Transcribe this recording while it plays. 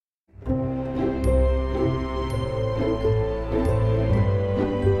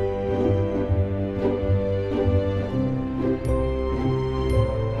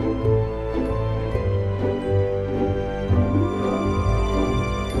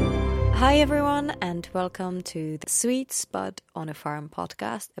Hi everyone, and welcome to the Sweet Spud on a Farm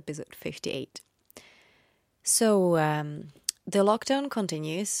podcast, episode 58. So, the lockdown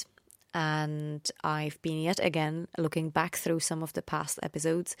continues, and I've been yet again looking back through some of the past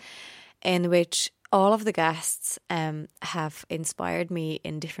episodes in which all of the guests have inspired me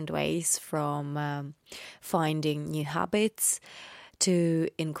in different ways, from finding new habits to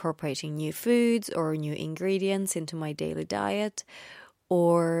incorporating new foods or new ingredients into my daily diet,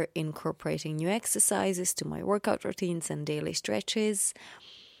 or incorporating new exercises to my workout routines and daily stretches,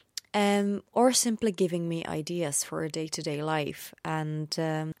 or simply giving me ideas for a day-to-day life. And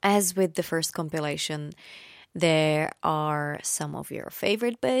as with the first compilation, there are some of your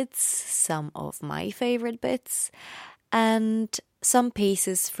favorite bits, some of my favorite bits, and some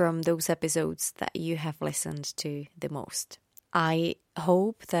pieces from those episodes that you have listened to the most. I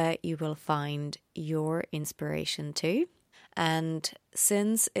hope that you will find your inspiration too. And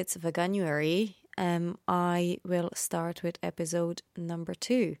since it's Veganuary, I will start with episode number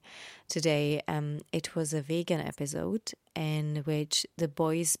 2. Today, it was a vegan episode in which the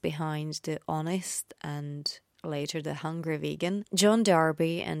boys behind the Honest and later the Hungry Vegan, John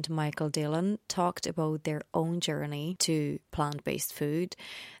Darby and Michael Dillon, talked about their own journey to plant-based food,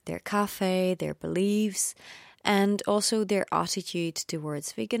 their cafe, their beliefs, and also their attitude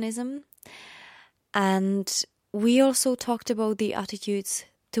towards veganism. And we also talked about the attitudes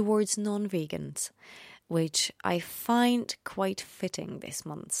towards non-vegans, which I find quite fitting this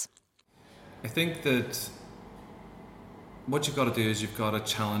month. I think that what you've got to do is you've got to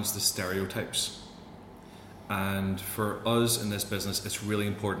challenge the stereotypes. And for us in this business, it's really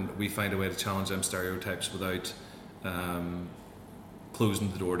important that we find a way to challenge them stereotypes without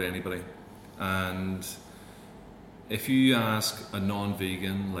closing the door to anybody. And if you ask a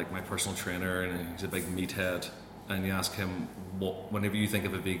non-vegan, like my personal trainer, and he's a big meathead, and you ask him, whenever you think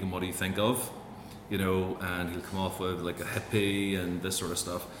of a vegan, what do you think of? You know, and he'll come off with like a hippie and this sort of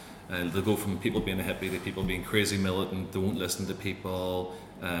stuff. And they'll go from people being a hippie to people being crazy militant, don't listen to people,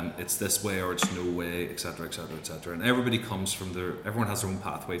 it's this way or it's no way, etc., etc., etc. And everybody comes from everyone has their own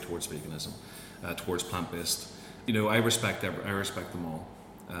pathway towards veganism, towards plant-based. You know, I respect them all.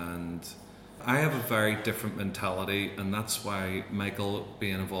 And I have a very different mentality, and that's why Michael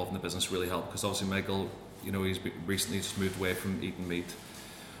being involved in the business really helped, because obviously Michael, you know, he's recently just moved away from eating meat.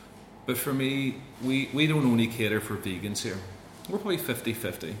 But for me, we don't only cater for vegans here. We're probably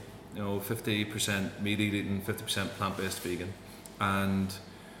 50-50, you know, 50% meat eating, 50% plant-based vegan. And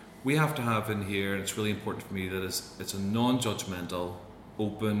we have to have in here, and it's really important for me, that it's a non-judgmental,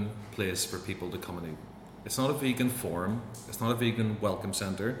 open place for people to come and eat. It's not a vegan forum, it's not a vegan welcome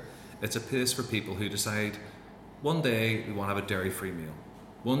centre. It's a place for people who decide one day they want to have a dairy-free meal.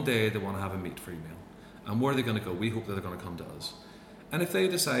 One day they want to have a meat-free meal. And where are they going to go? We hope that they're going to come to us. And if they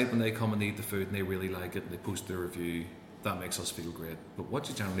decide when they come and eat the food and they really like it and they post their review, that makes us feel great. But what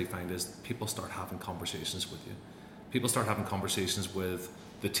you generally find is people start having conversations with you. People start having conversations with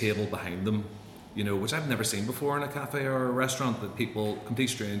the table behind them, you know, which I've never seen before in a cafe or a restaurant, that people,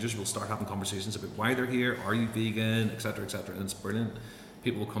 complete strangers, will start having conversations about why they're here, are you vegan, etc., etc. And it's brilliant.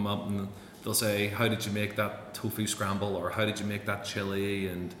 People will come up and they'll say, how did you make that tofu scramble, or how did you make that chili?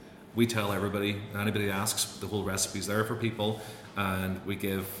 And we tell everybody, anybody asks, the whole recipe's there for people, and we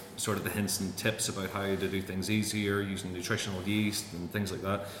give sort of the hints and tips about how to do things easier using nutritional yeast and things like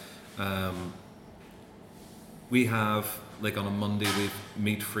that. We have, like on a Monday, we've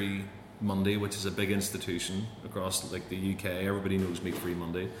Meat-Free Monday, which is a big institution across like the UK. Everybody knows Meat-Free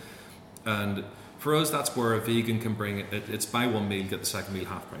Monday. And for us, that's where a vegan can bring it. It's buy one meal, get the second meal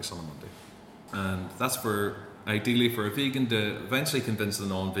half price on a Monday. And that's ideally for a vegan to eventually convince the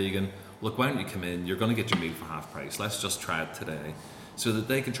non-vegan, look, why don't you come in, you're going to get your meal for half price, let's just try it today, so that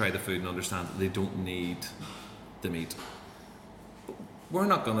they can try the food and understand that they don't need the meat. We're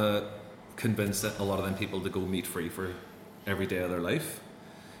not going to convince a lot of them people to go meat-free for every day of their life,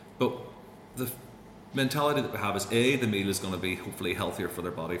 but the mentality that we have is, A, the meal is going to be hopefully healthier for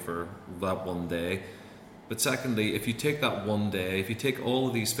their body for that one day. But secondly, if you take that one day, if you take all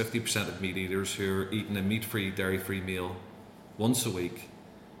of these 50% of meat eaters who are eating a meat-free, dairy-free meal once a week,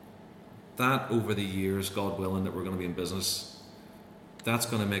 that over the years, God willing, that we're going to be in business, that's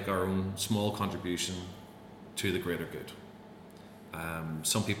going to make our own small contribution to the greater good.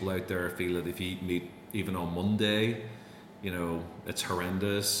 Some people out there feel that if you eat meat even on one day, you know, it's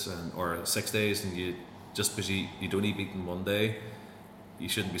horrendous, or 6 days, and you just because you don't eat meat in one day, you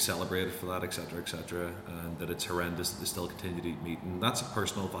shouldn't be celebrated for that, etc., etc., and that it's horrendous that they still continue to eat meat. And that's a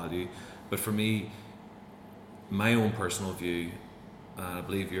personal value. But for me, my own personal view, and I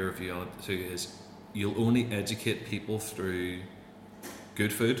believe your view on it too, is you'll only educate people through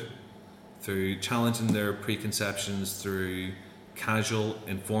good food, through challenging their preconceptions, through casual,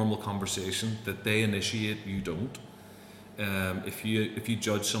 informal conversation that they initiate, you don't. If you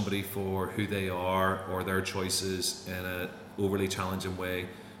judge somebody for who they are or their choices in an overly challenging way,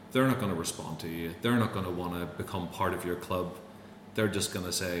 they're not going to respond to you. They're not going to want to become part of your club. They're just going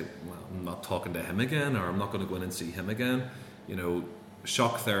to say, well, I'm not talking to him again, or I'm not going to go in and see him again.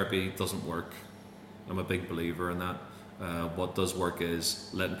 Shock therapy doesn't work. I'm a big believer in that. What does work is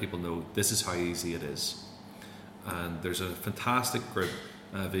letting people know this is how easy it is. And there's a fantastic group,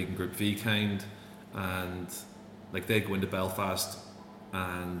 vegan group, V-Kind, and they go into Belfast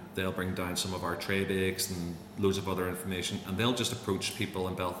and they'll bring down some of our tray bakes and loads of other information, and they'll just approach people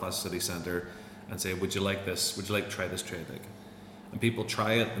in Belfast city centre and say, would you like this? Would you like to try this tray bake? And people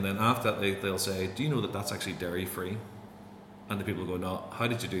try it, and then after that they'll say, do you know that that's actually dairy free? And the people go, no, how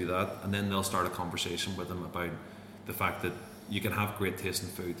did you do that? And then they'll start a conversation with them about the fact that you can have great tasting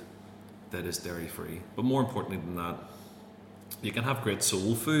food that is dairy free, but more importantly than that, you can have great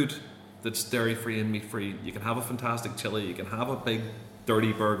soul food that's dairy free and meat free. You can have a fantastic chili, you can have a big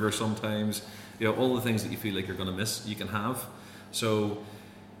dirty burger sometimes, all the things that you feel like you're going to miss, you can have. So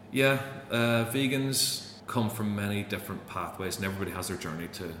vegans come from many different pathways, and everybody has their journey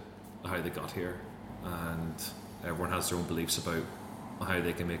to how they got here, and everyone has their own beliefs about how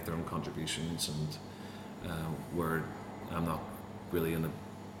they can make their own contributions, and where I'm not really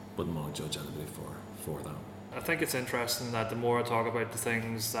wouldn't want to judge anybody for that. I think it's interesting that the more I talk about the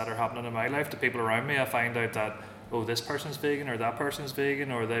things that are happening in my life to people around me, I find out that, oh, this person's vegan, or that person's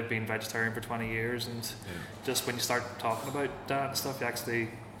vegan, or they've been vegetarian for 20 years, and just when you start talking about that and stuff,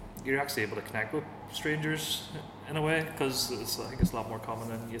 you're actually able to connect with strangers in a way, because I think it's a lot more common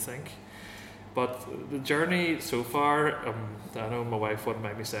than you think. But the journey so far, I know my wife wouldn't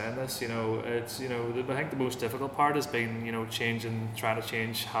mind me saying this, it's, I think the most difficult part has been, trying to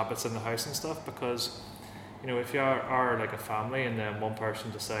change habits in the house and stuff, because, if you are like a family and then one person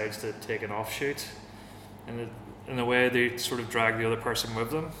decides to take an offshoot, and in a way they sort of drag the other person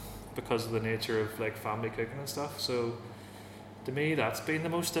with them because of the nature of family cooking and stuff. So to me, that's been the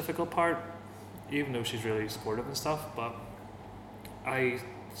most difficult part, even though she's really supportive and stuff. But I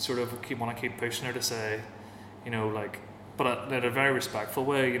sort of want to keep pushing her to say, but in a very respectful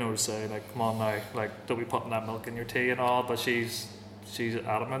way, to say come on now, don't be putting that milk in your tea and all. But she's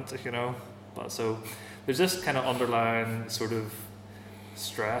adamant, But so there's this kind of underlying sort of not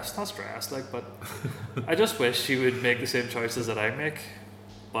stress, but I just wish she would make the same choices that I make,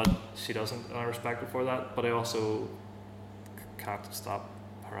 but she doesn't, and I respect her for that. But I also can't stop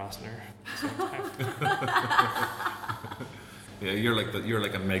harassing her at the same time. Yeah, you're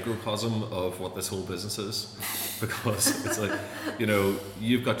like a microcosm of what this whole business is, because it's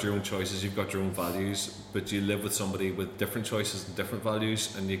you've got your own choices, you've got your own values, but you live with somebody with different choices and different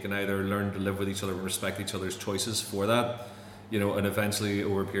values, and you can either learn to live with each other and respect each other's choices for that, and eventually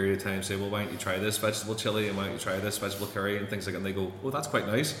over a period of time say, well, why don't you try this vegetable chili, and why don't you try this vegetable curry, and things like that, and they go, oh, that's quite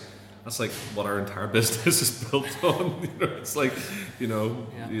nice. That's what our entire business is built on. It's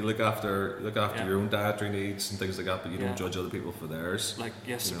you look after your own dietary needs and things like that, but you don't judge other people for theirs. Like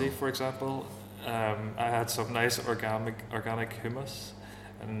yesterday, for example, I had some nice organic hummus,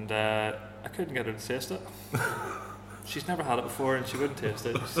 and I couldn't get her to taste it. She's never had it before, and she wouldn't taste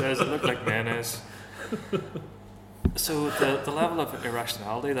it. She says it looked like mayonnaise. So the level of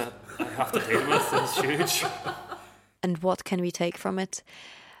irrationality that I have to deal with is huge. And what can we take from it?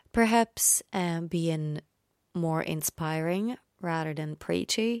 Perhaps being more inspiring rather than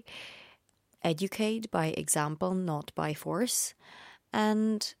preachy, educate by example, not by force,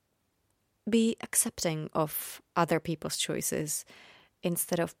 and be accepting of other people's choices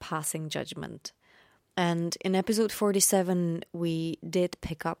instead of passing judgment. And in episode 47, we did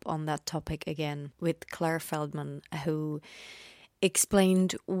pick up on that topic again with Claire Feldman, who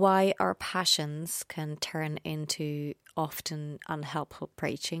explained why our passions can turn into often unhelpful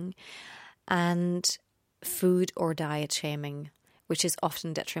preaching and food or diet shaming, which is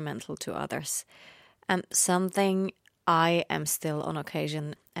often detrimental to others. Something I am still on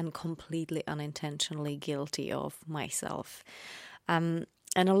occasion and completely unintentionally guilty of myself. And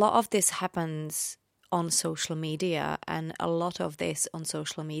a lot of this happens on social media, and a lot of this on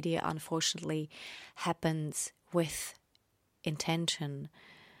social media unfortunately happens with intention.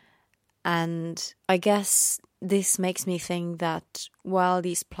 And I guess this makes me think that while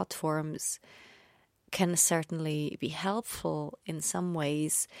these platforms can certainly be helpful in some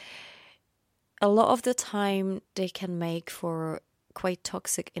ways, a lot of the time they can make for quite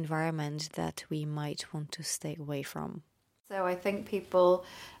toxic environment that we might want to stay away from. So I think people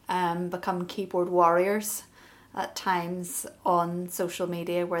become keyboard warriors, at times on social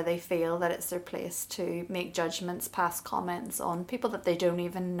media where they feel that it's their place to make judgments, pass comments on people that they don't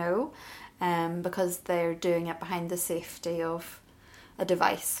even know, because they're doing it behind the safety of a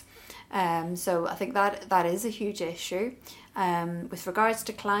device. So I think that is a huge issue. With regards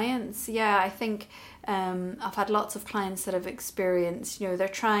to clients, I think I've had lots of clients that have experienced, they're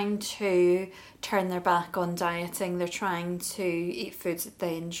trying to turn their back on dieting, they're trying to eat foods that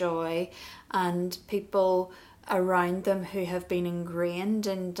they enjoy, and people around them who have been ingrained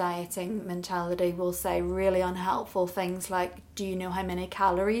in dieting mentality will say really unhelpful things like, do you know how many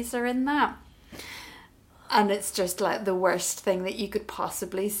calories are in that? And it's just like the worst thing that you could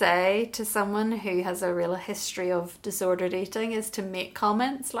possibly say to someone who has a real history of disordered eating, is to make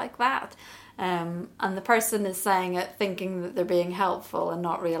comments like that. And the person is saying it thinking that they're being helpful and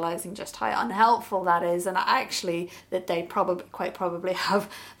not realising just how unhelpful that is, and actually that they quite probably have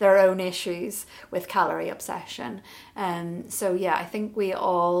their own issues with calorie obsession. So I think we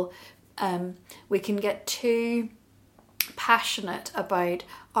all, we can get too passionate about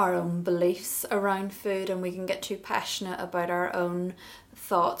our own beliefs around food, and we can get too passionate about our own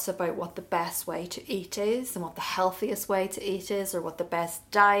thoughts about what the best way to eat is and what the healthiest way to eat is, or what the best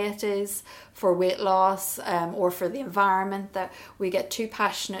diet is for weight loss, or for the environment, that we get too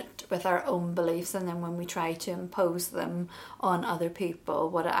passionate with our own beliefs, and then when we try to impose them on other people,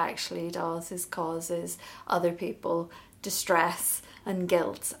 what it actually does is causes other people distress and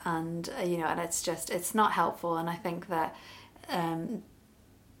guilt, and and it's not helpful. And I think that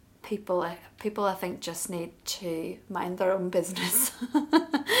people I think just need to mind their own business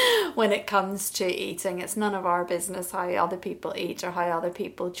when it comes to eating. It's none of our business how other people eat or how other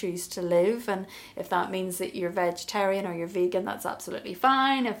people choose to live, and if that means that you're vegetarian or you're vegan, that's absolutely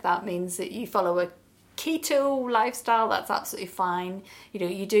fine. If that means that you follow a keto lifestyle, that's absolutely fine.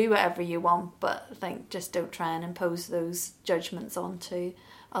 You do whatever you want, but I think just don't try and impose those judgments onto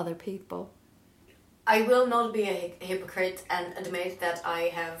other people. I will not be a hypocrite and admit that I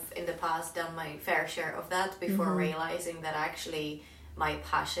have in the past done my fair share of that before realising that actually my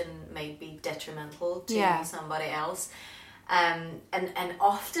passion may be detrimental to somebody else. And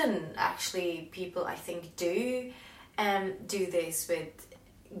often actually people, I think, do this with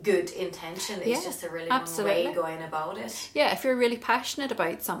good intention. It's just a really wrong way going about it. Yeah, if you're really passionate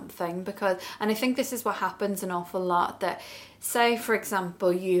about something, and I think this is what happens an awful lot, that say, for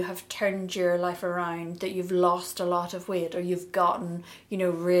example, you have turned your life around, that you've lost a lot of weight, or you've gotten,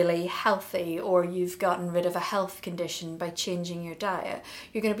 really healthy, or you've gotten rid of a health condition by changing your diet.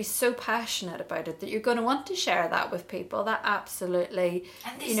 You're going to be so passionate about it that you're going to want to share that with people. That absolutely,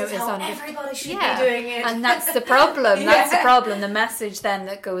 and this is how everybody should be doing it. And that's the problem. That's the problem. The message then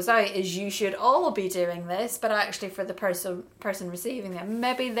that goes out is you should all be doing this, but actually for the person receiving them,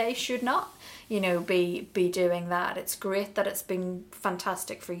 maybe they should not be doing that. It's great that it's been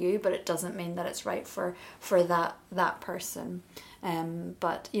fantastic for you, but it doesn't mean that it's right for that person.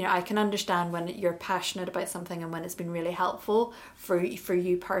 But I can understand when you're passionate about something and when it's been really helpful for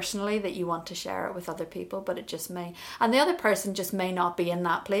you personally, that you want to share it with other people, but it just may, and the other person just may not be in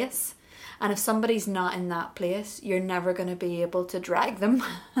that place. And if somebody's not in that place, you're never going to be able to drag them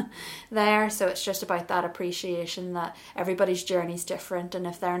there. So it's just about that appreciation that everybody's journey is different. And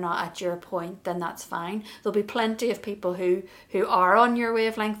if they're not at your point, then that's fine. There'll be plenty of people who are on your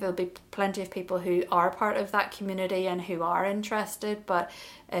wavelength. There'll be plenty of people who are part of that community and who are interested. But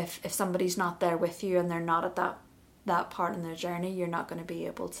if somebody's not there with you and they're not at that part in their journey, you're not going to be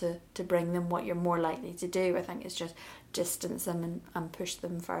able to bring them. What you're more likely to do, I think, is just distance them and push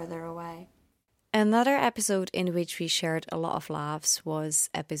them further away. Another episode in which we shared a lot of laughs was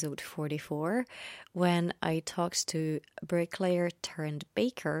episode 44, when I talked to bricklayer turned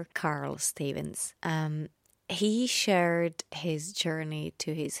baker Carl Stevens. He shared his journey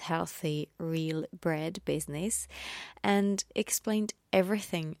to his healthy real bread business and explained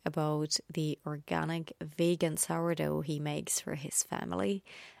everything about the organic vegan sourdough he makes for his family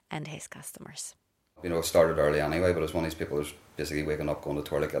and his customers. It started early anyway, but I was one of these people who's basically waking up, going to the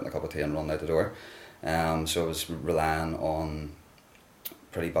toilet, getting a cup of tea and running out the door. So I was relying on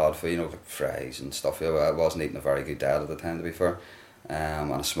pretty bad food, like fries and stuff. I wasn't eating a very good diet at the time, to be fair.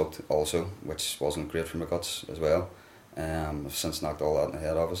 And I smoked also, which wasn't great for my guts as well. I've since knocked all that in the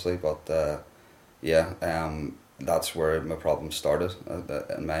head, obviously, but that's where my problem started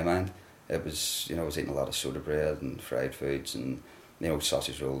in my mind. It was, I was eating a lot of soda bread and fried foods and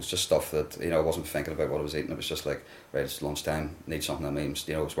sausage rolls, just stuff that, I wasn't thinking about what I was eating. It was just like, right, it's lunchtime, need something that means,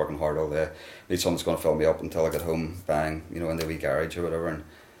 I was working hard all day, need something that's going to fill me up until I get home, bang, in the wee garage or whatever.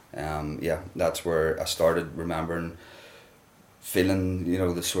 And that's where I started remembering feeling,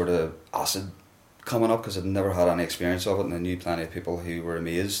 the sort of acid coming up because I'd never had any experience of it, and I knew plenty of people who were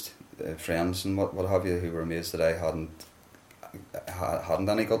amazed, friends and what have you, who were amazed that I hadn't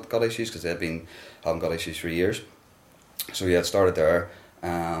any gut issues, because they'd been having gut issues for years. So yeah, it started there,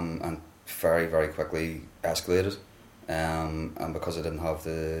 and very, very quickly escalated. And because I didn't have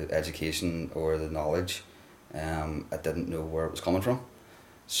the education or the knowledge, I didn't know where it was coming from.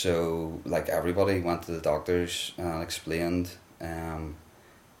 So, like everybody, went to the doctors and explained, and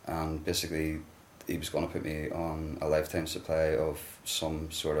basically he was going to put me on a lifetime supply of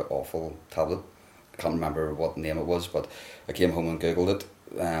some sort of awful tablet. I can't remember what name it was, but I came home and Googled it,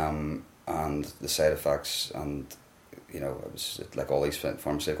 and the side effects, and it was like all these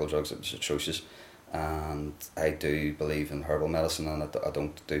pharmaceutical drugs, it was atrocious. And I do believe in herbal medicine, and I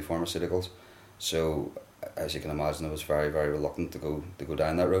don't do pharmaceuticals. So, as you can imagine, I was very, very reluctant to go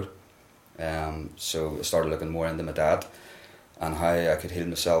down that road. So I started looking more into my diet and how I could heal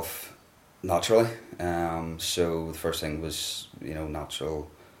myself naturally. So the first thing was, natural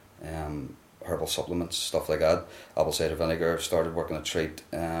herbal supplements, stuff like that. Apple cider vinegar, started working a treat,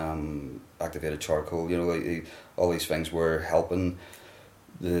 activated charcoal. All these things were helping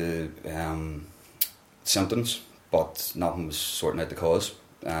the symptoms, but nothing was sorting out the cause.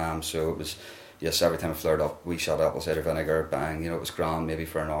 So it was, yes, every time I flared up, we shot apple cider vinegar, bang, it was grand maybe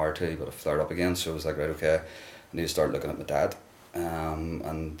for an hour or two, but it flared up again. So it was like, right, okay, I need to start looking at my diet.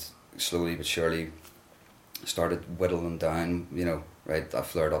 And slowly but surely started whittling down, right, I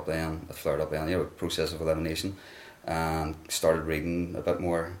flared up then, process of elimination, and started reading a bit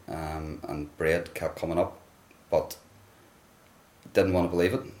more, and bread kept coming up, but didn't want to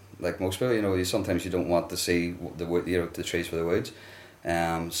believe it. Like most people, sometimes you don't want to see the trees for the woods.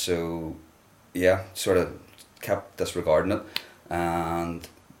 So yeah, sort of kept disregarding it, and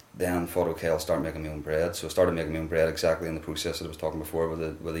then thought, okay, I'll start making my own bread. So I started making my own bread exactly in the process that I was talking before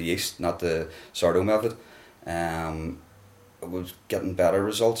with the yeast, not the sourdough method. I was getting better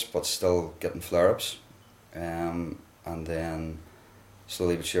results, but still getting flare-ups. And then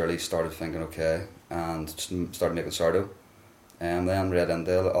slowly but surely started thinking, okay, and started making sourdough. And then read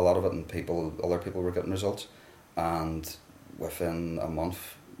into a lot of it, and other people were getting results. And within a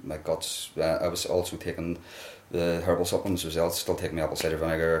month, my guts, I was also taking the herbal supplements as well, still taking my apple cider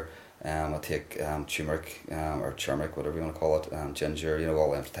vinegar, I take turmeric, or turmeric, whatever you want to call it, ginger,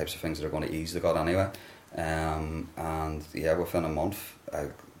 all them types of things that are going to ease the gut anyway. And yeah, within a month, I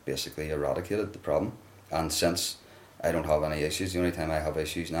basically eradicated the problem. And since I don't have any issues, the only time I have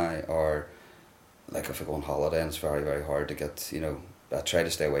issues now are, like if I go on holiday and it's very, very hard to get, I try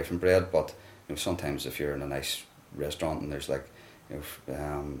to stay away from bread, but sometimes if you're in a nice restaurant and there's like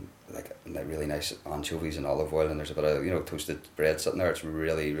really nice anchovies and olive oil, and there's a bit of toasted bread sitting there, it's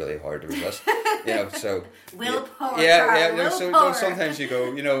really, really hard to resist. So willpower. Yeah. So sometimes you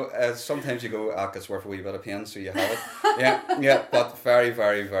go, it's worth a wee bit of pain, so you have it. Yeah. But very,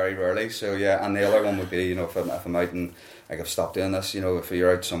 very, very rarely. So yeah, and the other one would be, if I'm out and like I've stopped doing this, if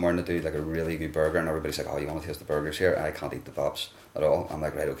you're out somewhere and they do like a really good burger and everybody's like, oh, you want to taste the burgers here? I can't eat the pops at all. I'm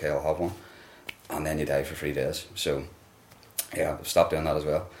like, right, okay, I'll have one, and then you die for 3 days. So yeah, I've stopped doing that as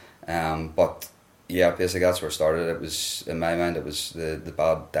well. But yeah, basically that's where it started. It was, in my mind, it was the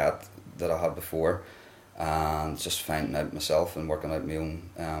bad diet that I had before, and just finding out myself and working out my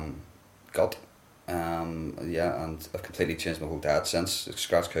own gut. Yeah, and I've completely changed my whole diet since.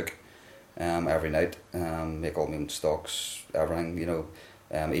 Scratch cook every night, make all my own stocks, everything,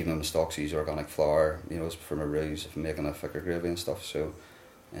 even my stocks use organic flour, for my roux, if I'm making a thicker gravy and stuff. So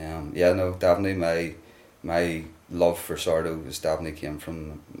yeah, no, definitely my love for sourdough definitely came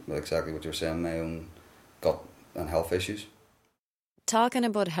from exactly what you're saying, my own gut and health issues. Talking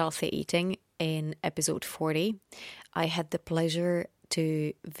about healthy eating, in episode 40, I had the pleasure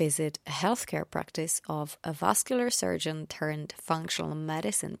to visit a healthcare practice of a vascular surgeon turned functional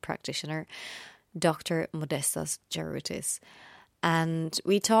medicine practitioner, Dr. Modestas Jaroutis. And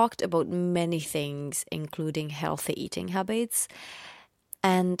we talked about many things, including healthy eating habits,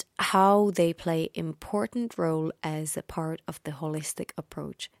 and how they play important role as a part of the holistic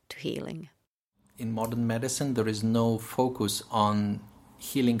approach to healing. In modern medicine, there is no focus on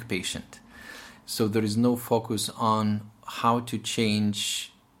healing patient. So there is no focus on how to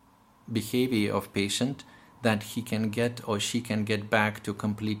change behavior of patient that he can get or she can get back to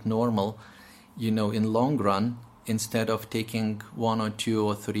complete normal, in long run, instead of taking 1 or 2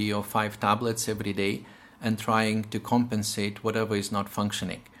 or 3 or 5 tablets every day and trying to compensate whatever is not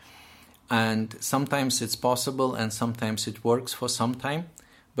functioning. And sometimes it's possible and sometimes it works for some time,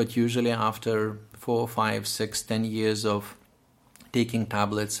 but usually after 4, 5, 6, 10 years of taking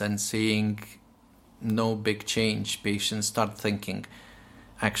tablets and seeing no big change, patients start thinking,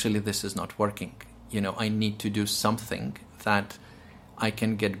 actually this is not working. I need to do something that I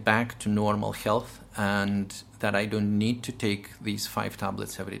can get back to normal health and that I don't need to take these 5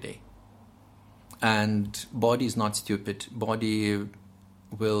 tablets every day. And body is not stupid. Body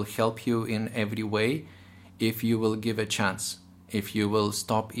will help you in every way if you will give a chance. If you will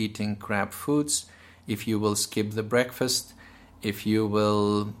stop eating crap foods, if you will skip the breakfast, if you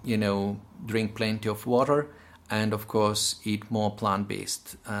will, drink plenty of water, and of course eat more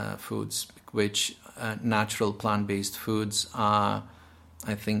plant-based foods, which natural plant-based foods are,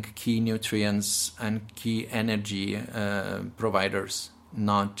 I think, key nutrients and key energy providers,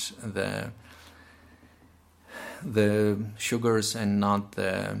 not the sugars and not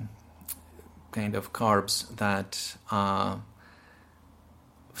the kind of carbs that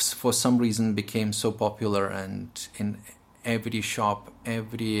for some reason became so popular, and in every shop,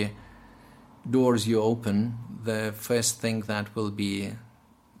 every doors you open, the first thing that will be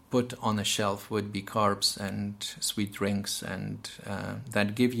put on a shelf would be carbs and sweet drinks, and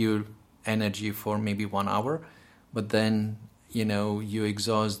that give you energy for maybe 1 hour, but then you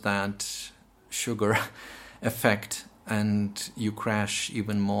exhaust that sugar effect and you crash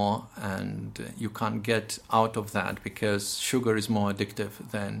even more, and you can't get out of that because sugar is more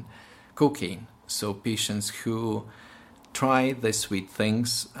addictive than cocaine. So patients who try the sweet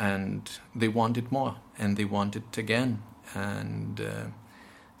things and they want it more and they want it again, and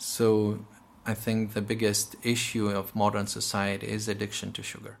so I think the biggest issue of modern society is addiction to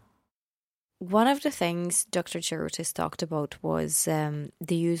sugar. One of the things Dr. Charutis talked about was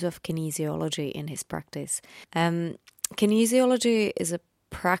the use of kinesiology in his practice. Kinesiology is a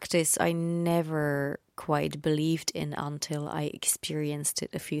practice I never quite believed in until I experienced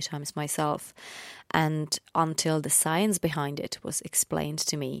it a few times myself, and until the science behind it was explained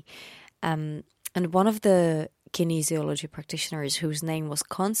to me. And one of the kinesiology practitioners whose name was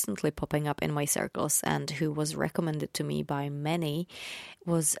constantly popping up in my circles and who was recommended to me by many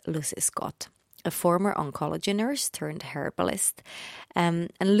was Lucy Scott, a former oncology nurse turned herbalist. And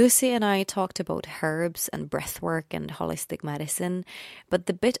Lucy and I talked about herbs and breathwork and holistic medicine, but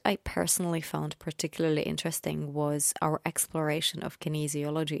the bit I personally found particularly interesting was our exploration of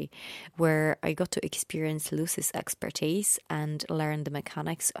kinesiology, where I got to experience Lucy's expertise and learn the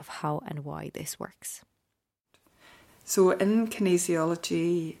mechanics of how and why this works. So in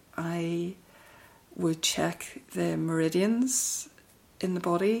kinesiology, I would check the meridians in the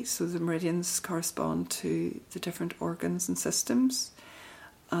body. So the meridians correspond to the different organs and systems,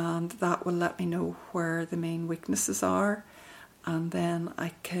 and that will let me know where the main weaknesses are, and then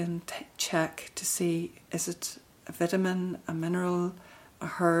I can check to see, is it a vitamin, a mineral, a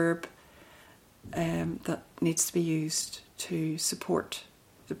herb that needs to be used to support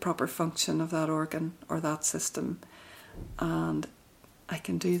the proper function of that organ or that system. And I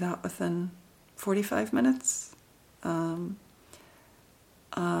can do that within 45 minutes. And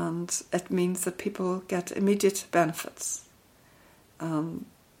it means that people get immediate benefits. Do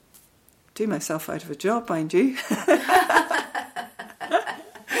myself out of a job, mind you.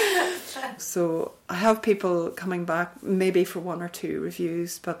 So I have people coming back maybe for 1 or 2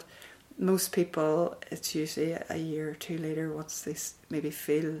 reviews, but most people, it's usually a year or 2 later once they maybe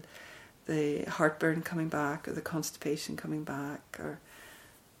feel the heartburn coming back or the constipation coming back, or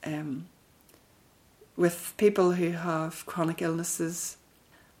with people who have chronic illnesses,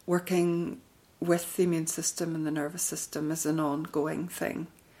 working with the immune system and the nervous system is an ongoing thing.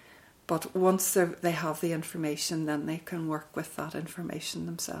 But once they have the information, then they can work with that information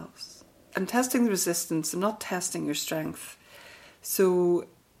themselves. I'm testing the resistance, I'm not testing your strength. So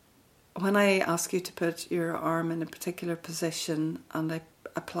when I ask you to put your arm in a particular position and I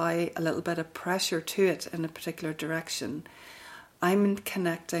apply a little bit of pressure to it in a particular direction, I'm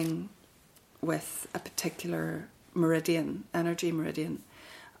connecting with a particular meridian, energy meridian.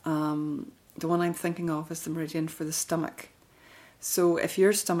 The one I'm thinking of is the meridian for the stomach. So if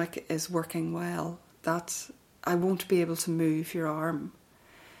your stomach is working well, I won't be able to move your arm.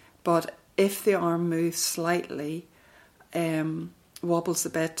 But if the arm moves slightly, wobbles a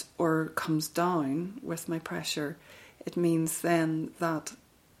bit or comes down with my pressure, it means then that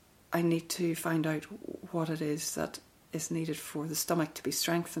I need to find out what it is that is needed for the stomach to be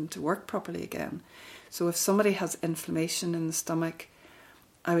strengthened to work properly again. So if somebody has inflammation in the stomach,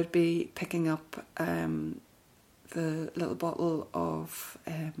 I would be picking up the little bottle of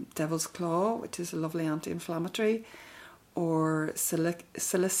Devil's Claw, which is a lovely anti-inflammatory, or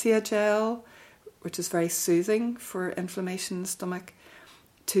Silicia gel, which is very soothing for inflammation in the stomach,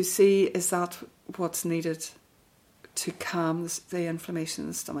 to see is that what's needed to calm the inflammation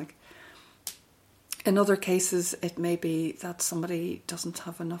in the stomach. In other cases, it may be that somebody doesn't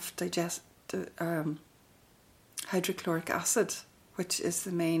have enough hydrochloric acid, which is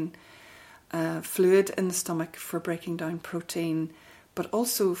the main fluid in the stomach for breaking down protein, but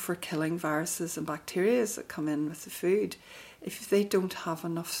also for killing viruses and bacteria that come in with the food. If they don't have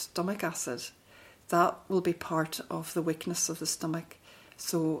enough stomach acid, that will be part of the weakness of the stomach.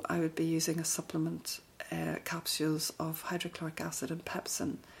 So I would be using a supplement, capsules of hydrochloric acid and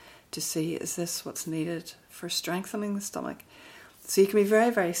pepsin, to see, is this what's needed for strengthening the stomach? So you can be very,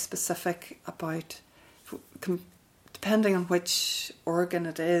 very specific about, depending on which organ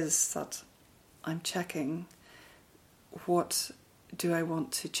it is that I'm checking, what do I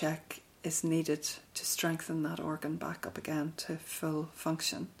want to check is needed to strengthen that organ back up again to full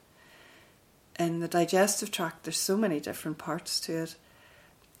function. In the digestive tract, there's so many different parts to it.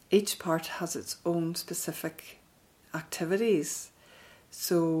 Each part has its own specific activities.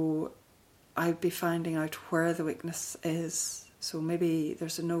 So I'd be finding out where the weakness is. So maybe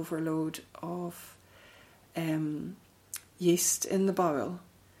there's an overload of yeast in the bowel.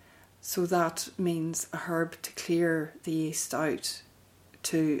 So that means a herb to clear the yeast out,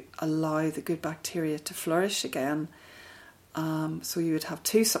 to allow the good bacteria to flourish again. So you would have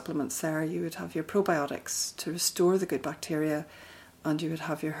two supplements there. You would have your probiotics to restore the good bacteria, and you would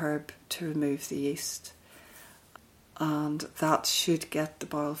have your herb to remove the yeast. And that should get the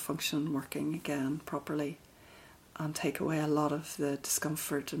bowel function working again properly and take away a lot of the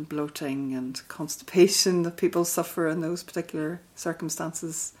discomfort and bloating and constipation that people suffer in those particular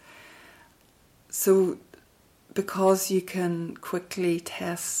circumstances. So because you can quickly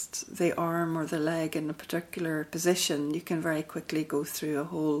test the arm or the leg in a particular position, you can very quickly go through a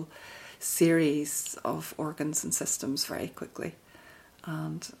whole series of organs and systems very quickly.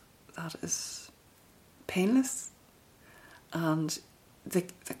 And that is painless. And the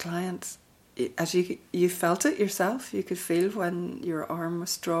client, as you felt it yourself, you could feel when your arm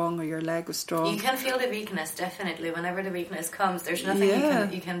was strong or your leg was strong. You can feel the weakness, definitely. Whenever the weakness comes, there's nothing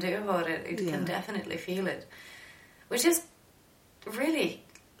you can do about it. You can definitely feel it. Which is really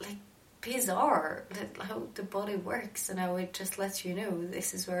bizarre, how the body works and how it just lets you know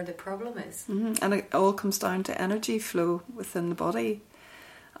this is where the problem is. Mm-hmm. And it all comes down to energy flow within the body.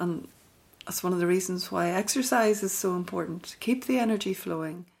 And that's one of the reasons why exercise is so important. Keep the energy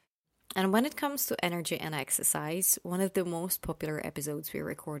flowing. And when it comes to energy and exercise, one of the most popular episodes we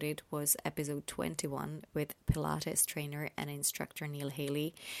recorded was episode 21 with Pilates trainer and instructor Neil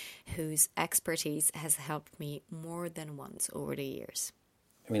Haley, whose expertise has helped me more than once over the years.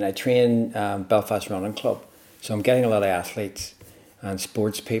 I mean, I train Belfast Running Club, so I'm getting a lot of athletes and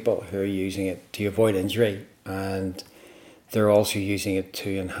sports people who are using it to avoid injury, and they're also using it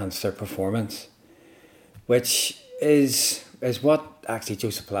to enhance their performance, which is what actually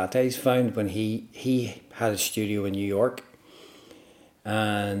Joseph Pilates found when he had a studio in New York,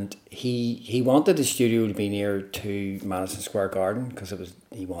 and he wanted the studio to be near to Madison Square Garden because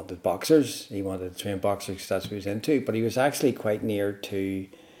he wanted boxers, he wanted to train boxers because that's what he was into, but he was actually quite near to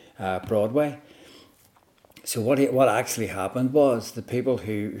Broadway. So what actually happened was the people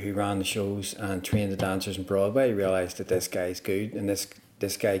who ran the shows and trained the dancers in Broadway realised that this guy's good and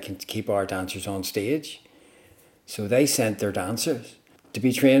this guy can keep our dancers on stage. So they sent their dancers to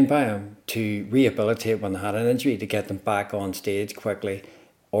be trained by him to rehabilitate when they had an injury, to get them back on stage quickly,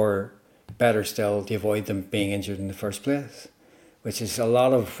 or better still, to avoid them being injured in the first place, which is a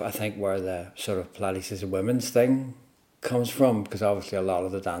lot of, I think, where the sort of Pilates is a women's thing comes from, because obviously a lot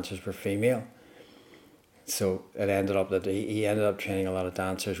of the dancers were female. So it ended up that he ended up training a lot of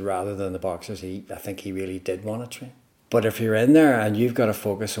dancers rather than the boxers. I think he really did want to train. But if you're in there and you've got to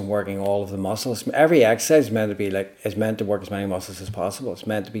focus on working all of the muscles, every exercise is meant to work as many muscles as possible. It's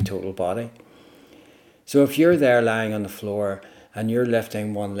meant to be total body. So if you're there lying on the floor and you're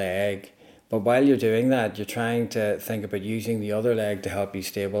lifting one leg, but while you're doing that, you're trying to think about using the other leg to help you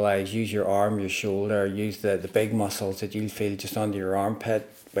stabilise. Use your arm, your shoulder, use the big muscles that you'll feel just under your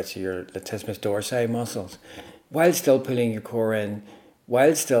armpit, which are your latissimus dorsi muscles, while still pulling your core in,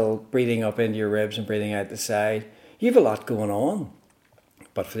 while still breathing up into your ribs and breathing out the side. You have a lot going on.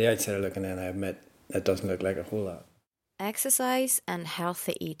 But for the outsider looking in, I admit, it doesn't look like a whole lot. Exercise and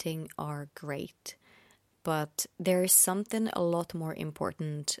healthy eating are great, but there is something a lot more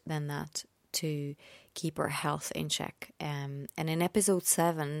important than that to keep our health in check. And in episode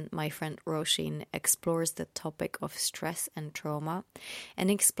 7, my friend Roisin explores the topic of stress and trauma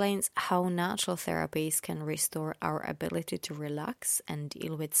and explains how natural therapies can restore our ability to relax and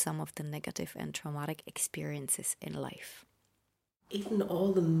deal with some of the negative and traumatic experiences in life. Eating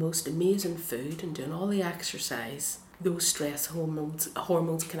all the most amazing food and doing all the exercise, those stress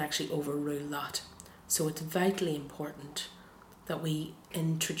hormones can actually overrule that. So it's vitally important that we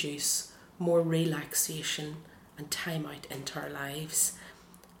introduce more relaxation and time out into our lives.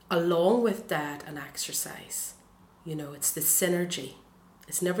 Along with that and exercise, you know, it's the synergy.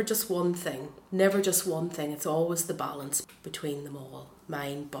 It's never just one thing, it's always the balance between them all.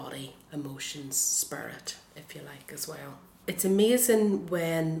 Mind, body, emotions, spirit, if you like, as well. It's amazing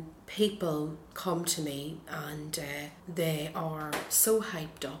when people come to me and they are so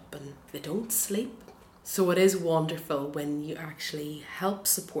hyped up and they don't sleep. So it is wonderful when you actually help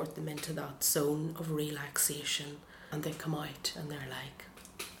support them into that zone of relaxation and they come out and they're like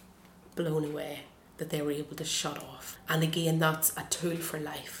blown away that they were able to shut off. And again, that's a tool for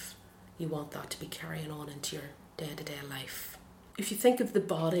life. You want that to be carrying on into your day-to-day life. If you think of the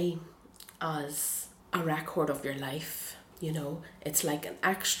body as a record of your life, you know, it's like an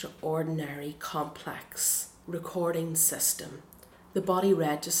extraordinary complex recording system. The body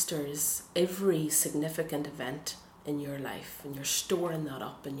registers every significant event in your life, and you're storing that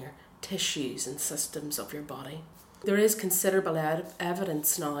up in your tissues and systems of your body. There is considerable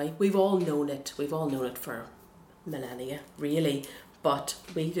evidence now. We've all known it for millennia, really, but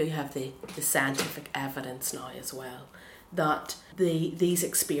we do have the scientific evidence now as well that these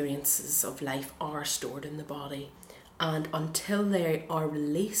experiences of life are stored in the body, and until they are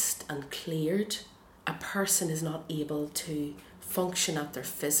released and cleared, a person is not able to function at their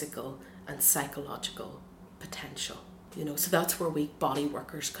physical and psychological potential. You know, so that's where we body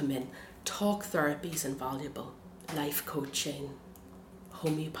workers come in. Talk therapy is invaluable. Life coaching,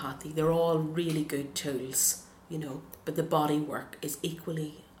 homeopathy, they're all really good tools, you know, but the body work is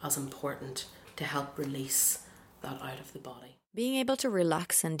equally as important to help release that out of the body. Being able to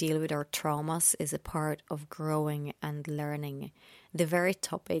relax and deal with our traumas is a part of growing and learning. The very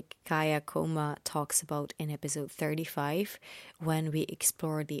topic Kaya Koma talks about in episode 35 when we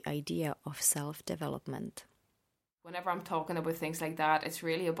explore the idea of self-development. Whenever I'm talking about things like that, it's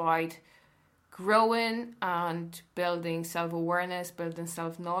really about growing and building self-awareness, building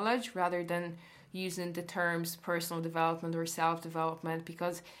self-knowledge, rather than using the terms personal development or self-development,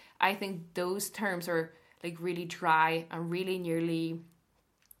 because I think those terms are like really dry and really nearly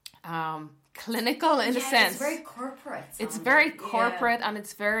clinical in a sense. It's very corporate. It's very corporate, and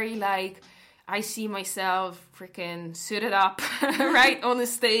it's very like, I see myself freaking suited up, right, on the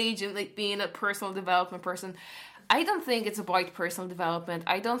stage and like being a personal development person. I don't think it's about personal development.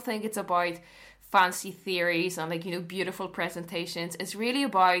 I don't think it's about fancy theories and like, you know, beautiful presentations. It's really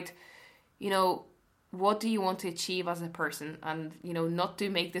about, you know, what do you want to achieve as a person? And, you know, not to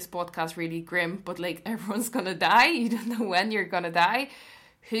make this podcast really grim, but like everyone's going to die. You don't know when you're going to die.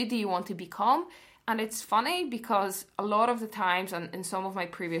 Who do you want to become? And it's funny because a lot of the times, and in some of my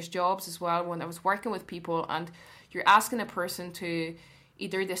previous jobs as well, when I was working with people and you're asking a person to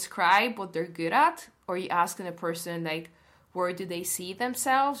either describe what they're good at, or you're asking a person like, where do they see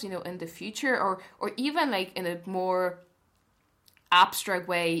themselves, you know, in the future, or even like in a more abstract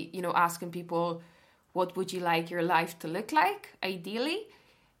way, you know, asking people, what would you like your life to look like, ideally?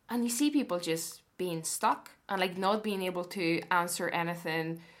 And you see people just being stuck and like not being able to answer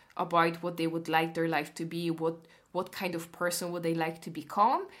anything about what they would like their life to be, what kind of person would they like to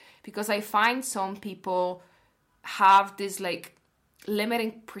become. Because I find some people have this like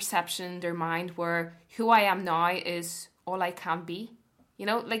limiting perception in their mind where who I am now is all I can be. You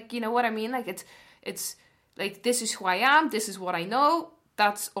know, like, you know what I mean? Like it's like, this is who I am, this is what I know,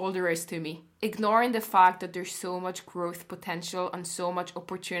 that's all there is to me. Ignoring the fact that there's so much growth potential and so much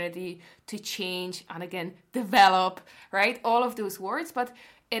opportunity to change and again, develop, right? All of those words. But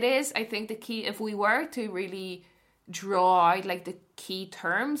it is, I think, the key. If we were to really draw out like the key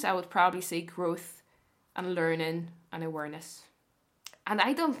terms, I would probably say growth and learning and awareness. And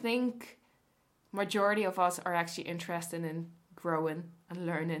I don't think majority of us are actually interested in growing and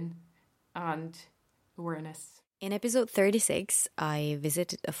learning and awareness. In episode 36, I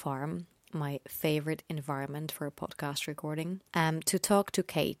visited a farm, my favorite environment for a podcast recording, to talk to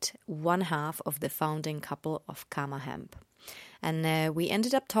Kate, one half of the founding couple of Kama Hemp. And we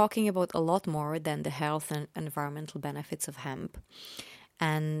ended up talking about a lot more than the health and environmental benefits of hemp.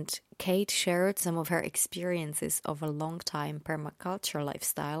 And Kate shared some of her experiences of a long-time permaculture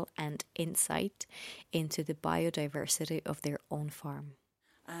lifestyle and insight into the biodiversity of their own farm.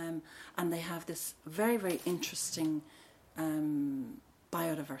 And they have this very, very interesting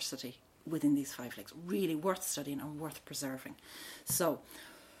biodiversity within these 5 lakes, really worth studying and worth preserving. So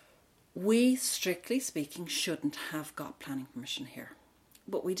we, strictly speaking, shouldn't have got planning permission here.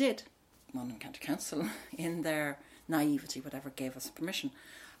 But we did. London County Council, in their naivety, whatever, gave us permission.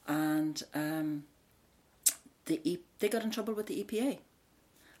 And they got in trouble with the EPA.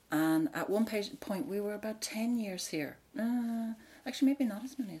 And at one point, we were about 10 years here. Actually, maybe not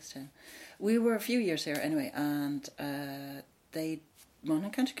as many as 10. We were a few years here anyway, and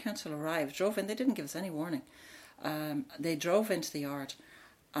when County Council arrived, drove in, they didn't give us any warning. They drove into the yard,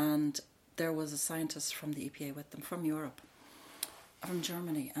 and there was a scientist from the EPA with them, from Europe, from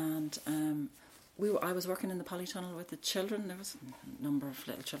Germany, and I was working in the polytunnel with the children. There was a number of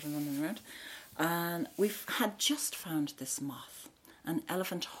little children running around, and we had just found this moth, an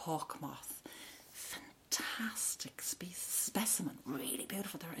elephant hawk moth. Fantastic specimen, really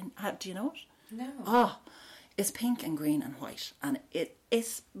beautiful. Do you know it? No. Oh, it's pink and green and white, and it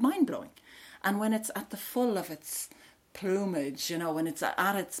is mind blowing. And when it's at the full of its plumage, when it's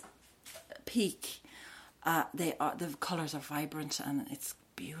at its peak, the colours are vibrant, and it's a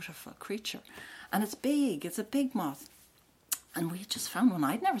beautiful creature, and it's big. It's a big moth. And we had just found one.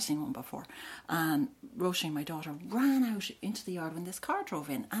 I'd never seen one before. And Roisin, my daughter, ran out into the yard when this car drove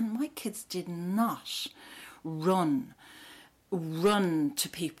in. And my kids did not run to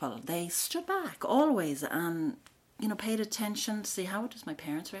people. They stood back always and, paid attention to see how does my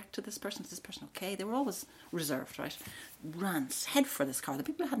parents react to this person. Is this person okay? They were always reserved, right? Ran head for this car. The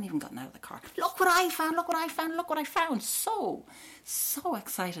people hadn't even gotten out of the car. Look what I found, look what I found, look what I found. So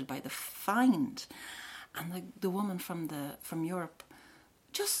excited by the find. And the woman from Europe,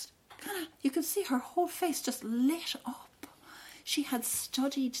 just kind of, you could see her whole face just lit up. She had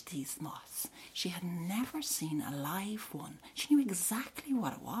studied these moths. She had never seen a live one. She knew exactly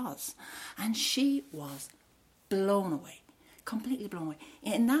what it was. And she was blown away, completely blown away.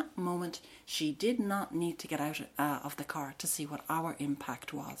 In that moment, she did not need to get out of the car to see what our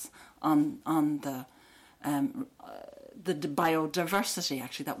impact was on the biodiversity,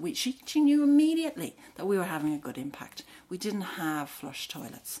 actually, that she knew immediately that we were having a good impact. We didn't have flush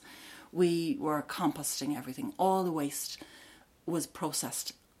toilets. We were composting everything. All the waste was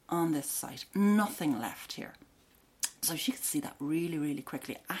processed on this site. Nothing left here. So she could see that really, really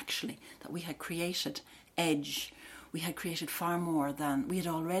quickly, actually, that we had created edge. We had created far more than we had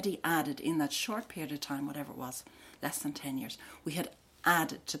already added in that short period of time, whatever it was, less than 10 years. We had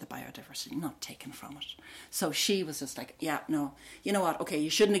added to the biodiversity, not taken from it. So she was just like, yeah, no, you know what, okay, you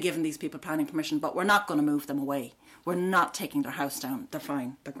shouldn't have given these people planning permission, but we're not going to move them away. We're not taking their house down. They're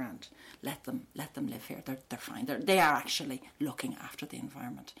fine, they're grand. Let them live here. They're fine. They are actually looking after the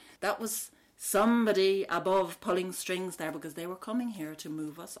environment. That was somebody above pulling strings there, because they were coming here to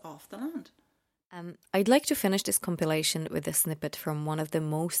move us off the land. I'd like to finish this compilation with a snippet from one of the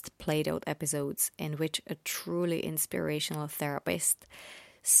most played out episodes, in which a truly inspirational therapist,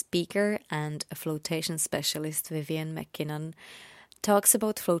 speaker and a flotation specialist, Vivian McKinnon, talks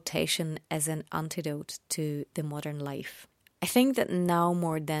about flotation as an antidote to the modern life. I think that now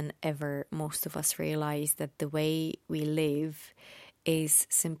more than ever, most of us realise that the way we live is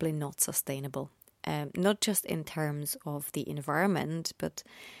simply not sustainable. Not just in terms of the environment, but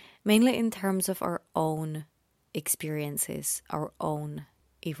mainly in terms of our own experiences, our own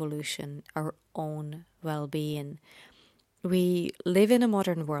evolution, our own well-being. We live in a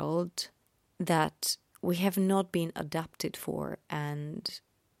modern world that we have not been adapted for, and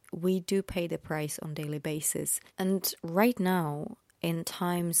we do pay the price on a daily basis. And right now, in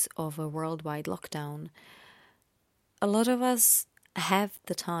times of a worldwide lockdown, a lot of us have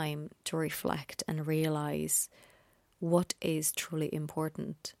the time to reflect and realise what is truly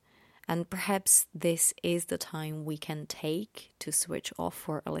important. And perhaps this is the time we can take to switch off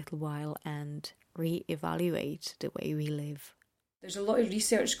for a little while and re-evaluate the way we live. There's a lot of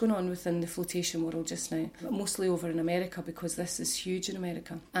research going on within the flotation world just now, mostly over in America, because this is huge in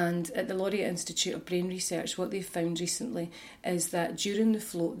America. And at the Laureate Institute of Brain Research, what they've found recently is that during the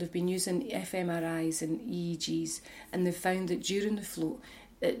float, they've been using fMRIs and EEGs, and they've found that during the float,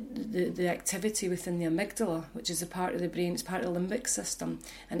 the activity within the amygdala, which is a part of the brain, it's part of the limbic system,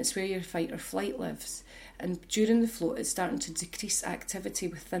 and it's where your fight or flight lives. And during the float, it's starting to decrease activity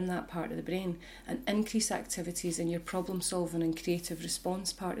within that part of the brain and increase activities in your problem solving and creative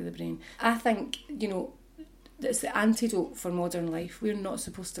response part of the brain. I think, it's the antidote for modern life. We're not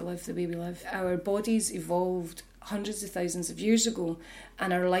supposed to live the way we live. Our bodies evolved hundreds of thousands of years ago,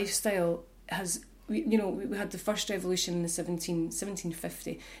 and our lifestyle has... We had the first revolution in the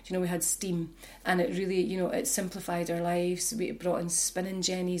 1750. We had steam, and it really, it simplified our lives. We brought in spinning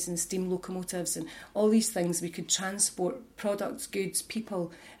jennies and steam locomotives and all these things. We could transport products, goods,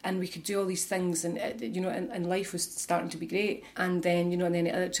 people, and we could do all these things, and and life was starting to be great. And then, then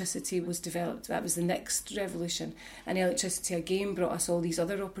electricity was developed. That was the next revolution, and electricity again brought us all these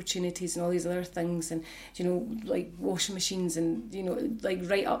other opportunities and all these other things, and like washing machines, and like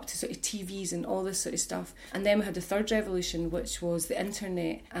right up to sort of TVs and all this sort of stuff. And then we had the third revolution, which was the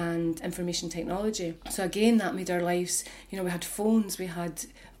internet and information technology. So again, that made our lives, we had phones, we had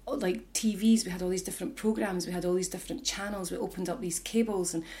like TVs, we had all these different programs, we had all these different channels, we opened up these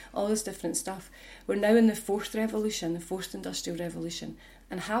cables and all this different stuff. We're now in the fourth revolution, the fourth industrial revolution,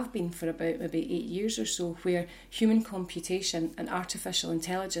 and have been for about maybe 8 years or so, where human computation and artificial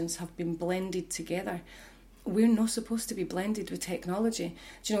intelligence have been blended together. We're not supposed to be blended with technology.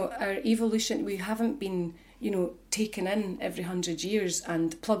 Our evolution, we haven't been taken in every 100 years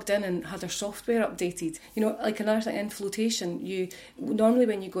and plugged in and had our software updated. Like another thing in flotation, normally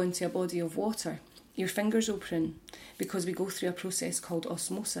when you go into a body of water, your fingers will prune because we go through a process called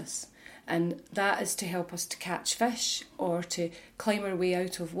osmosis. And that is to help us to catch fish or to climb our way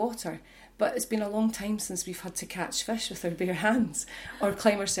out of water. But it's been a long time since we've had to catch fish with our bare hands or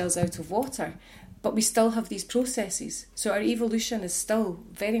climb ourselves out of water. But we still have these processes. So our evolution is still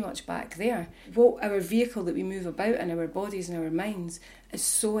very much back there. What our vehicle that we move about in our bodies and our minds is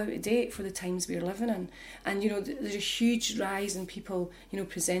so out of date for the times we're living in. And, there's a huge rise in people,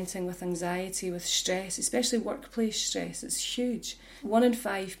 presenting with anxiety, with stress, especially workplace stress. It's huge. 1 in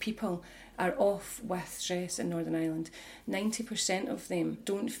 5 people are off with stress in Northern Ireland. 90% of them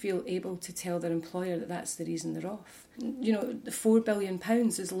don't feel able to tell their employer that that's the reason they're off. The £4 billion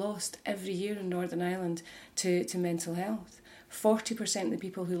is lost every year in Northern Ireland to mental health. 40% of the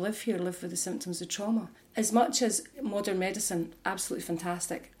people who live here live with the symptoms of trauma. As much as modern medicine, absolutely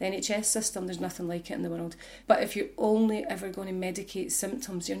fantastic. The NHS system, there's nothing like it in the world. But if you're only ever going to medicate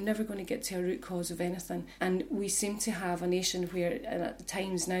symptoms, you're never going to get to a root cause of anything. And we seem to have a nation where at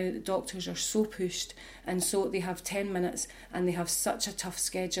times now the doctors are so pushed, and so they have 10 minutes and they have such a tough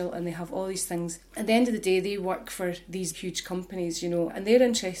schedule and they have all these things. At the end of the day, they work for these huge companies, and they're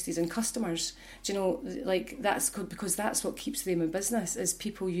interested in customers. That's good because that's what keeps them in business, is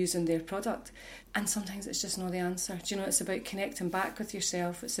people using their product. And sometimes it's just not the answer. It's about connecting back with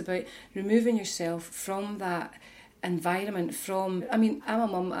yourself. It's about removing yourself from that environment. I'm a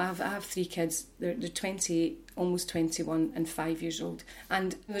mum. I have 3 kids. They're 28, almost 21 and 5 years old.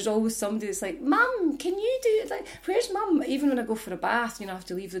 And there's always somebody that's like, Mum, can you do it? Like, where's Mum? Even when I go for a bath, I have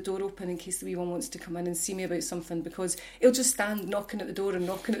to leave the door open in case the wee one wants to come in and see me about something, because he'll just stand knocking at the door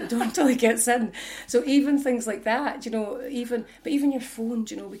until he gets in. So even things like that, even your phone,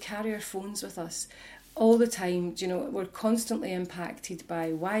 we carry our phones with us all the time. We're constantly impacted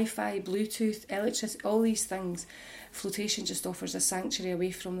by Wi-Fi, Bluetooth, electricity, all these things. Flotation just offers a sanctuary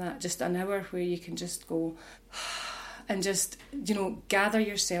away from that, just an hour where you can just go and just, gather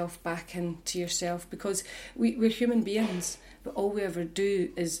yourself back into yourself, because we're human beings, but all we ever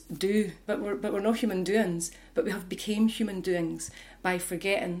do is do. But we're not human doings, but we have become human doings by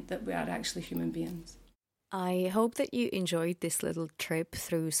forgetting that we are actually human beings. I hope that you enjoyed this little trip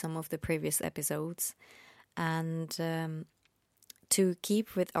through some of the previous episodes. And to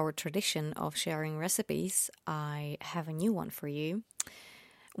keep with our tradition of sharing recipes, I have a new one for you.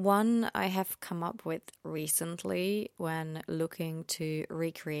 One I have come up with recently when looking to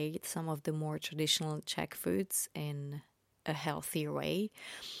recreate some of the more traditional Czech foods in a healthier way.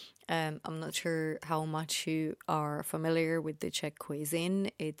 I'm not sure how much you are familiar with the Czech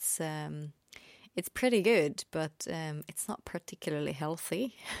cuisine. It's pretty good, but it's not particularly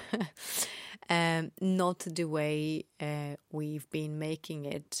healthy. Not the way we've been making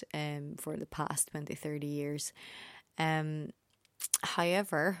it for the past 20-30 years.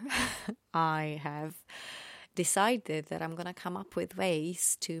 However, I have decided that I'm going to come up with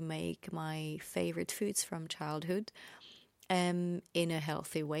ways to make my favorite foods from childhood in a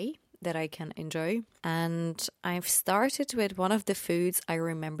healthy way that I can enjoy. And I've started with one of the foods I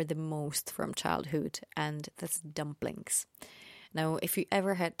remember the most from childhood, and that's dumplings. Now, if you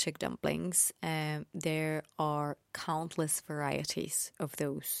ever had Czech dumplings, there are countless varieties of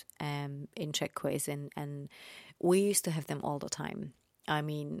those in Czech cuisine, and we used to have them all the time. I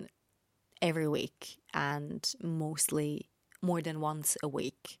mean, every week, and mostly more than once a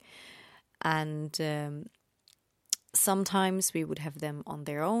week. And sometimes we would have them on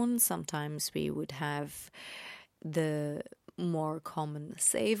their own. Sometimes we would have the more common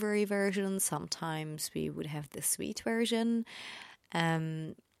savory version. Sometimes we would have the sweet version.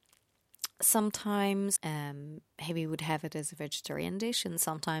 Sometimes we would have it as a vegetarian dish, and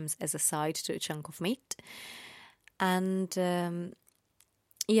sometimes as a side to a chunk of meat. And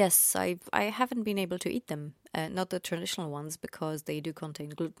yes, I haven't been able to eat them. Not the traditional ones, because they do contain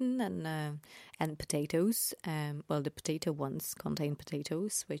gluten and potatoes. Well, the potato ones contain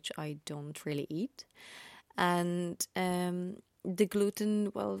potatoes, which I don't really eat. And the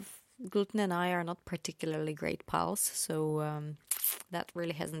gluten, well, gluten and I are not particularly great pals, so that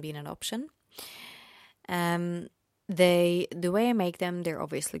really hasn't been an option. The way I make them, they're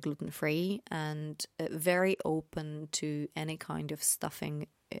obviously gluten-free and very open to any kind of stuffing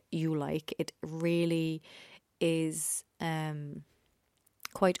you like. It really is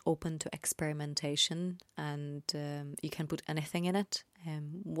quite open to experimentation, and you can put anything in it,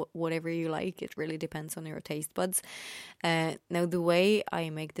 whatever you like. It really depends on your taste buds. Now, the way I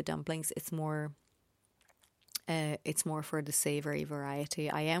make the dumplings, it's more for the savory variety.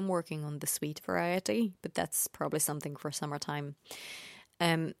 I am working on the sweet variety, but that's probably something for summertime.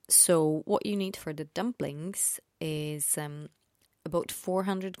 So what you need for the dumplings is about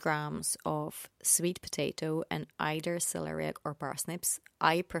 400 grams of sweet potato and either celeriac or parsnips.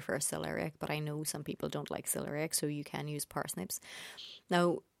 I prefer celeriac, but I know some people don't like celeriac, so you can use parsnips.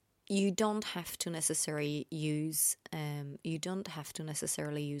 Now, you don't have to necessarily use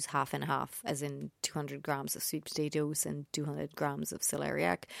half and half, as in 200 grams of sweet potatoes and 200 grams of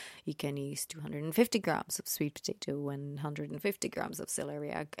celeriac. You can use 250 grams of sweet potato and 150 grams of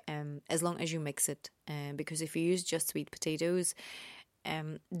celeriac, as long as you mix it. Because if you use just sweet potatoes,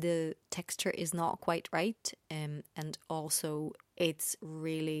 the texture is not quite right, and also it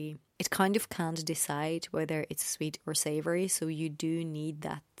kind of can't decide whether it's sweet or savory, so you do need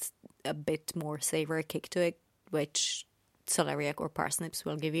that a bit more savory kick to it, which celeriac or parsnips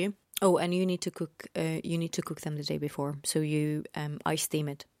will give you. Oh, and you need to cook them the day before, so I steam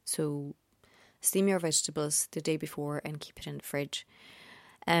it. So steam your vegetables the day before and keep it in the fridge.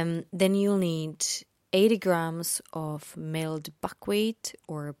 Then you'll need 80 grams of milled buckwheat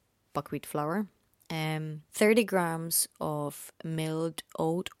or buckwheat flour, 30 grams of milled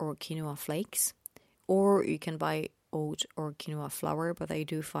oat or quinoa flakes, or you can buy oat or quinoa flour, but I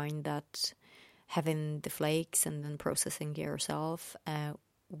do find that having the flakes and then processing yourself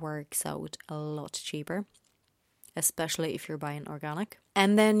works out a lot cheaper, especially if you're buying organic.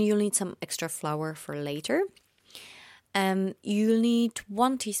 And then you'll need some extra flour for later. You'll need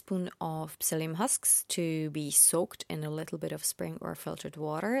 1 teaspoon of psyllium husks to be soaked in a little bit of spring or filtered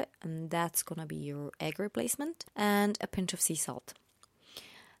water, and that's gonna be your egg replacement, and a pinch of sea salt.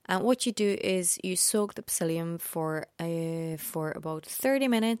 And what you do is you soak the psyllium for about 30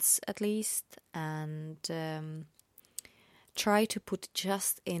 minutes at least, and try to put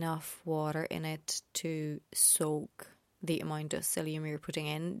just enough water in it to soak the amount of psyllium you're putting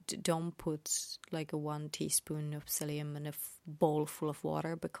in. Don't put like a 1 teaspoon of psyllium in a bowl full of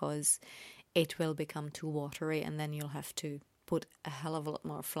water, because it will become too watery and then you'll have to put a hell of a lot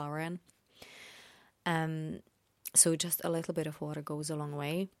more flour in. So just a little bit of water goes a long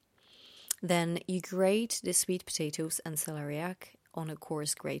way. Then you grate the sweet potatoes and celeriac on a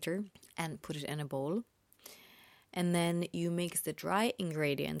coarse grater and put it in a bowl. And then you mix the dry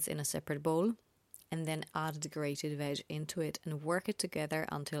ingredients in a separate bowl, and then add the grated veg into it and work it together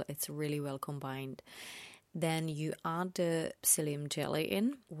until it's really well combined. Then you add the psyllium jelly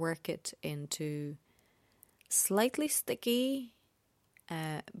in, work it into slightly sticky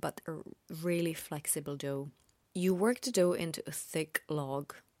but a really flexible dough. You work the dough into a thick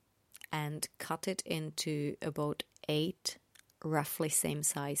log and cut it into about 8 roughly same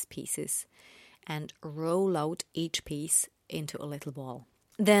size pieces and roll out each piece into a little ball.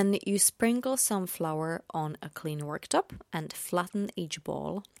 Then you sprinkle some flour on a clean worktop and flatten each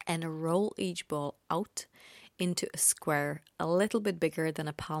ball and roll each ball out into a square a little bit bigger than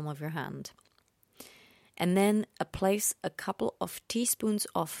a palm of your hand. And then place a couple of teaspoons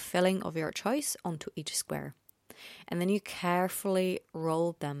of filling of your choice onto each square. And then you carefully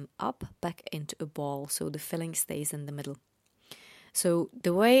roll them up back into a ball so the filling stays in the middle. So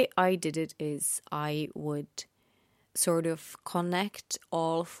the way I did it is I would sort of connect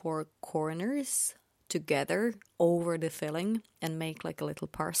all 4 corners together over the filling and make like a little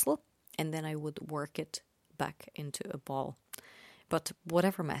parcel, and then I would work it back into a ball. But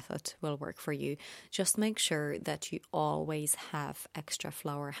whatever method will work for you, just make sure that you always have extra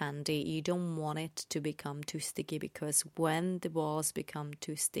flour handy. You don't want it to become too sticky, because when the balls become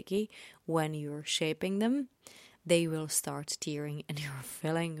too sticky, when you're shaping them, they will start tearing and your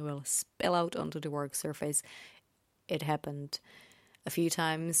filling will spill out onto the work surface. It happened a few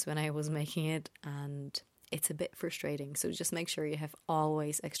times when I was making it, and it's a bit frustrating. So just make sure you have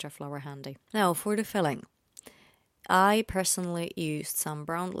always extra flour handy. Now for the filling. I personally used some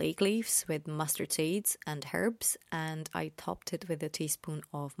brown leek leaves with mustard seeds and herbs, and I topped it with a teaspoon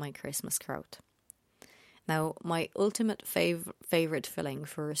of my Christmas kraut. Now, my ultimate favorite filling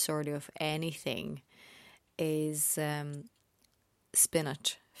for sort of anything is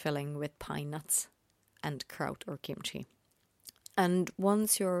spinach filling with pine nuts and kraut or kimchi. And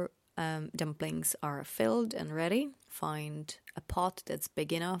once your dumplings are filled and ready, find a pot that's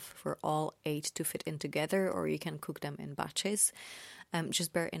big enough for all 8 to fit in together, or you can cook them in batches.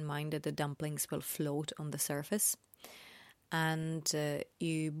 Just bear in mind that the dumplings will float on the surface. And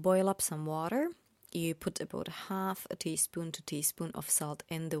you boil up some water. You put about half a teaspoon to teaspoon of salt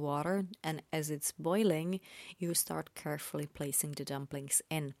in the water, and as it's boiling, you start carefully placing the dumplings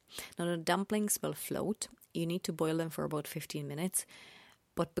in. Now the dumplings will float. You need to boil them for about 15 minutes,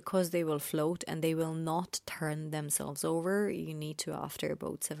 but because they will float and they will not turn themselves over, you need to, after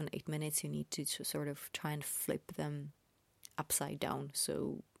about 7-8 minutes, you need to sort of try and flip them upside down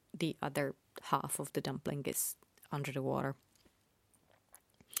so the other half of the dumpling is under the water.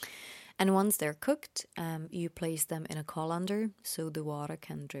 And once they're cooked, you place them in a colander so the water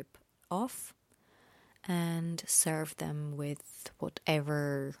can drip off, and serve them with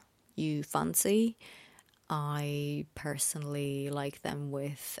whatever you fancy. I personally like them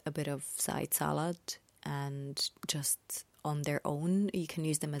with a bit of side salad, and just on their own. You can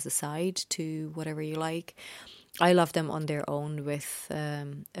use them as a side to whatever you like. I love them on their own with a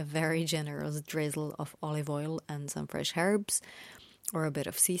very generous drizzle of olive oil and some fresh herbs, or a bit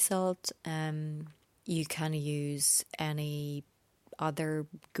of sea salt. You can use any other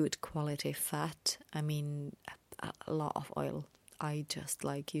good quality fat. I mean, a lot of oil. I just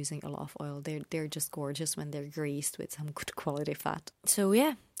like using a lot of oil. They're just gorgeous when they're greased with some good quality fat. So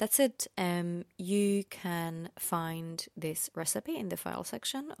yeah, that's it. You can find this recipe in the file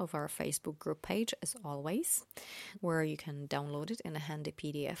section of our Facebook group page, as always, where you can download it in a handy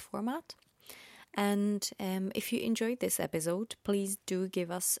PDF format. And if you enjoyed this episode, please do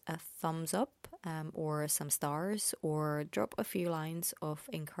give us a thumbs up or some stars, or drop a few lines of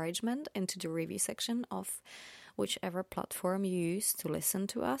encouragement into the review section of whichever platform you use to listen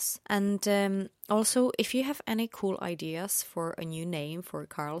to us. And also, if you have any cool ideas for a new name for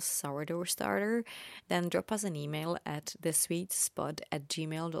Carl's sourdough starter, then drop us an email at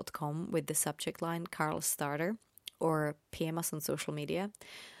thesweetspud@gmail.com with the subject line Carl's starter, or PM us on social media.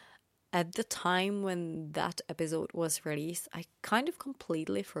 At the time when that episode was released, I kind of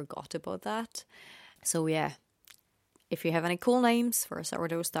completely forgot about that. So yeah, if you have any cool names for a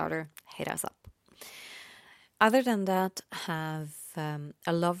sourdough starter, hit us up. Other than that, have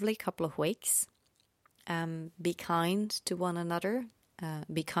a lovely couple of weeks. Be kind to one another.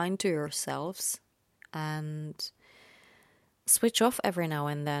 Be kind to yourselves. And switch off every now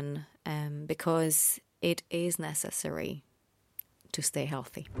and then, because it is necessary to stay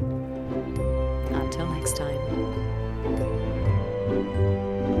healthy. Until next time.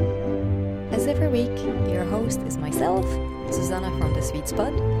 As every week, your host is myself, Susanna from The Sweet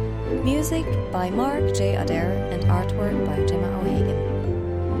Spud. Music by Mark J. Adair and artwork by Gemma O'Hagan.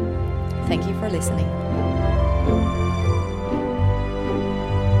 Thank you for listening.